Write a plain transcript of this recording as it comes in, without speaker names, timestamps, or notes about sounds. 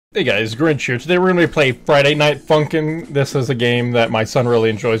Hey guys, Grynch here. Today we're going to play Friday Night Funkin'. This is a game that my son really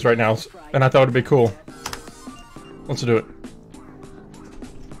enjoys right now, and I thought it'd be cool. Let's do it.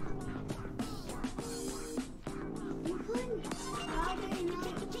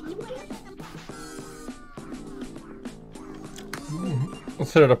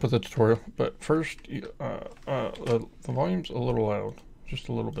 Let's set it up with a tutorial, but first, the volume's a little loud, just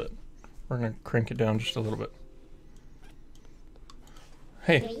a little bit. We're going to crank it down just a little bit.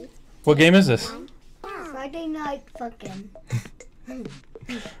 Hey, what game is this? Friday Night Funkin'.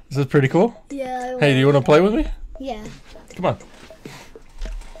 Is this pretty cool? Yeah. Hey, do you want to play with me? Yeah. Come on.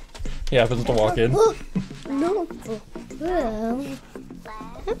 He happens to walk in. No.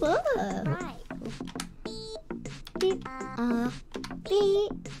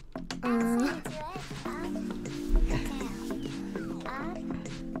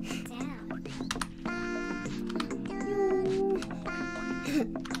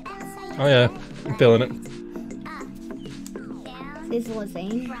 Oh yeah, I'm feeling it. This was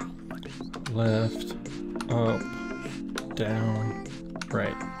saying. Left, up, down,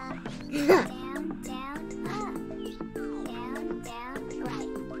 right.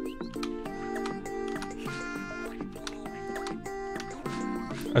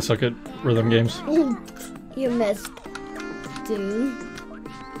 I suck at rhythm games. You missed, dude.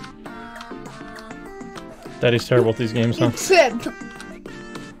 Daddy's terrible at these games, huh? You tripped.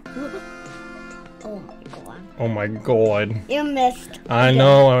 Oh my god. Oh my god. You missed. I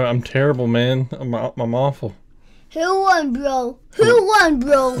know, I'm terrible, man. I'm awful. Who won, bro? Who won,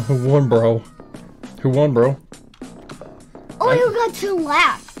 bro? Who won, bro? Who won, bro? Oh, you got to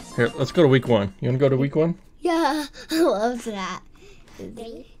laugh. Here, let's go to week 1. You wanna go to week 1? Yeah, I love that.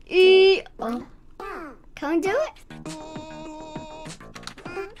 Oh. Can we do it?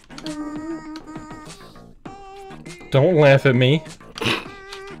 Don't laugh at me.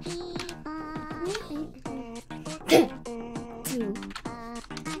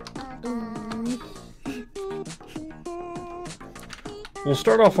 We'll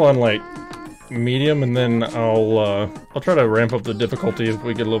start off on like medium, and then I'll try to ramp up the difficulty if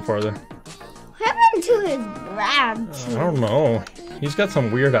we get a little farther. What happened to his rabbit? I don't know. He's got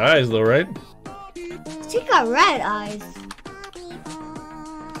some weird eyes, though, right? He got red eyes.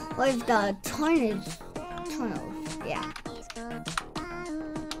 With the tunnels. Yeah.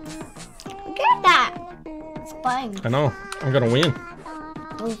 Look at that. It's fine. I know. I'm gonna win.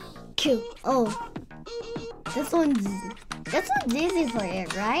 Oh, cute. Oh. This one's easy for you,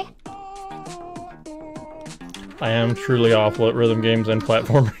 right? I am truly awful at rhythm games and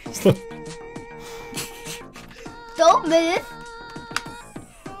platformers. Don't miss.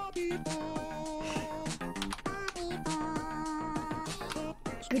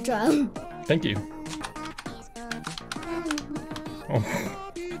 Good job. Thank you. Oh.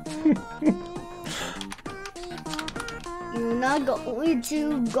 You're not going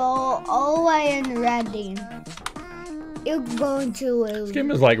to go all the way in ready. You're going to lose. This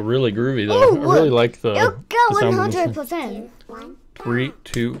game is like really groovy though. Ooh, I really like the. You got the sound of this 100%. 3,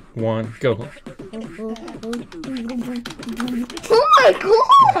 2, 1, go. Oh my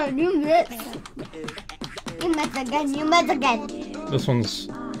god! You missed. You missed again. You missed again. This one's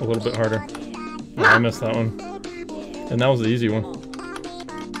a little bit harder. Oh, I missed that one. And that was the easy one.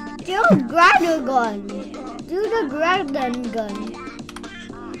 Do the grinder gun. Do the grinder gun.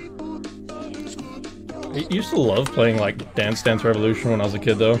 I used to love playing like Dance Revolution when I was a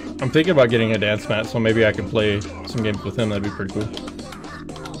kid though. I'm thinking about getting a dance mat, so maybe I can play some games with him. That'd be pretty cool.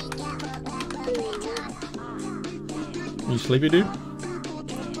 You sleepy, dude?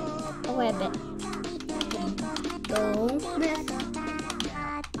 Oh, wait a bit. Don't miss.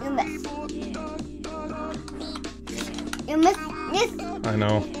 You miss. You miss. Miss. I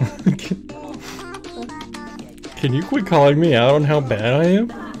know. Can you quit calling me out on how bad I am?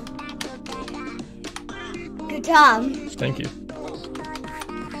 Good job. Thank you.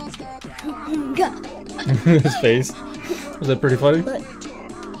 Good. His face. Was that pretty funny? Look.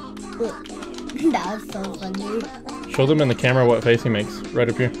 That was so funny. Show them in the camera what face he makes. Right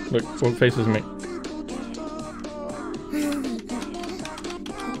up here. Look, what faces he makes.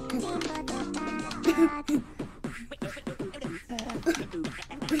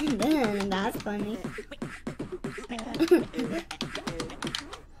 That's funny.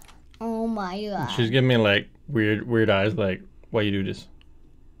 Oh my god. She's giving me like weird eyes. Like, why you do this?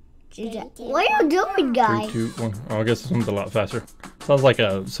 What are you doing, guys? 3, 2, 1. Oh, I guess this one's a lot faster. Sounds like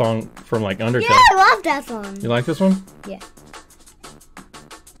a song from like Undertale. Yeah, I love that song. You like this one? Yeah.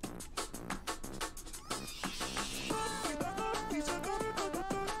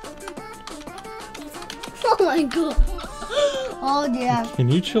 Oh my god. Oh dear. Can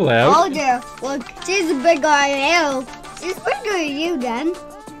you chill out? Oh dear. Look, she's bigger than you. She's bigger than you, then.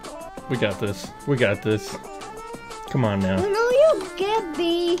 We got this. We got this. Come on now. You know, you can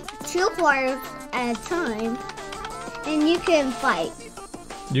be 2 players at a time, and you can fight.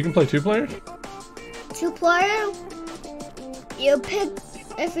 You can play 2 players? 2 player, you pick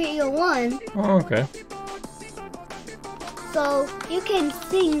if you won, Oh, okay. so you can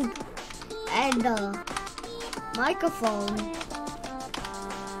sing at the microphone,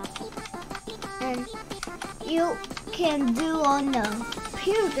 and you can do on the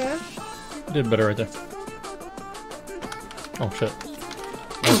computer. Did better right there. Oh shit.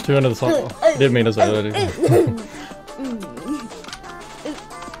 That's 2 into the song. Didn't mean to say that.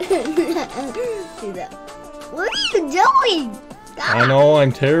 See that? What are you doing? I know,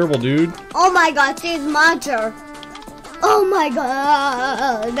 I'm terrible, dude. Oh my god, she's monster. Oh my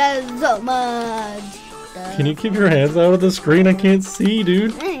god, that is so much. Can you keep your hands out of the screen? I can't see,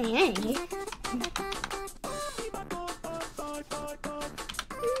 dude. Hey,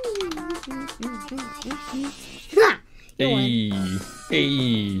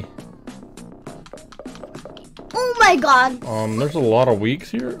 hey. Oh my god. There's a lot of weeks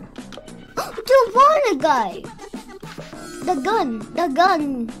here. The water guy. The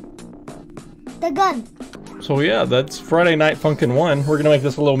gun. So yeah, that's Friday Night Funkin' 1. We're gonna make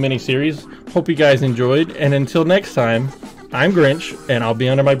this a little mini series. Hope you guys enjoyed. And until next time, I'm Grynch, and I'll be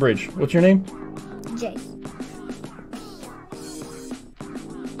under my bridge. What's your name? Jay.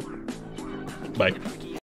 Bye.